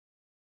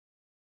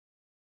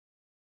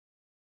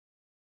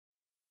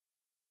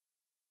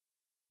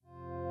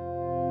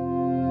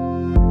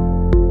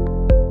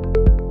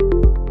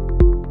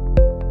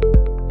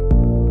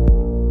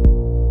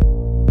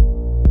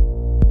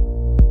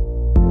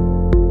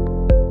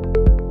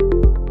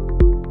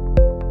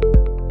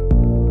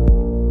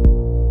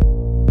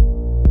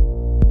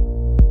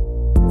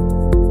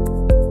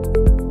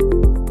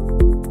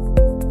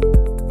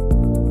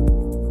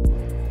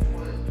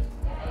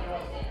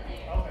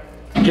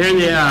Here in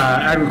the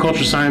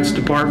agriculture science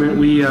department,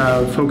 we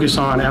focus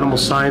on animal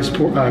science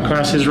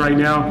classes right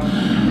now.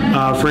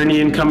 For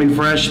any incoming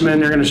freshmen,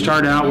 they're going to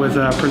start out with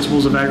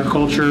Principles of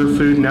Agriculture,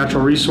 Food and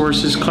Natural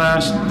Resources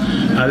class.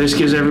 This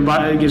gives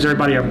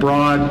everybody a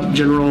broad,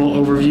 general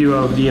overview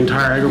of the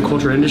entire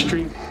agriculture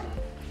industry.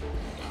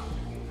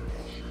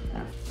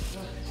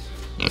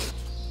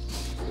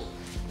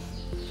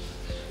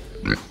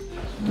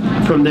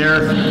 From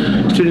there,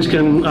 students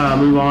can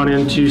move on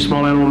into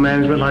small animal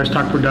management,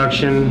 livestock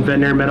production,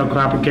 veterinary medical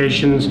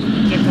applications,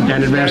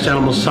 and advanced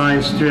animal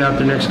science throughout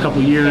the next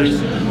couple of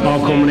years, all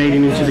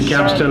culminating into the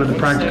capstone of the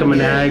practicum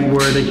in ag,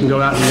 where they can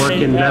go out and work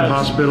in vet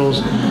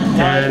hospitals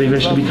and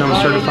eventually become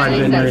certified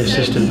veterinary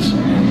assistants.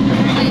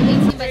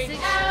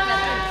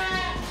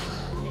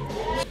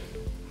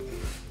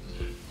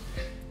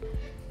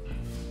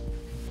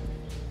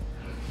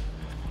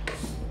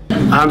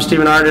 I'm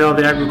Stephen Iredale,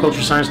 the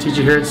agriculture science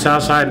teacher here at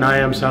Southside, and I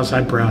am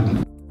Southside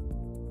proud.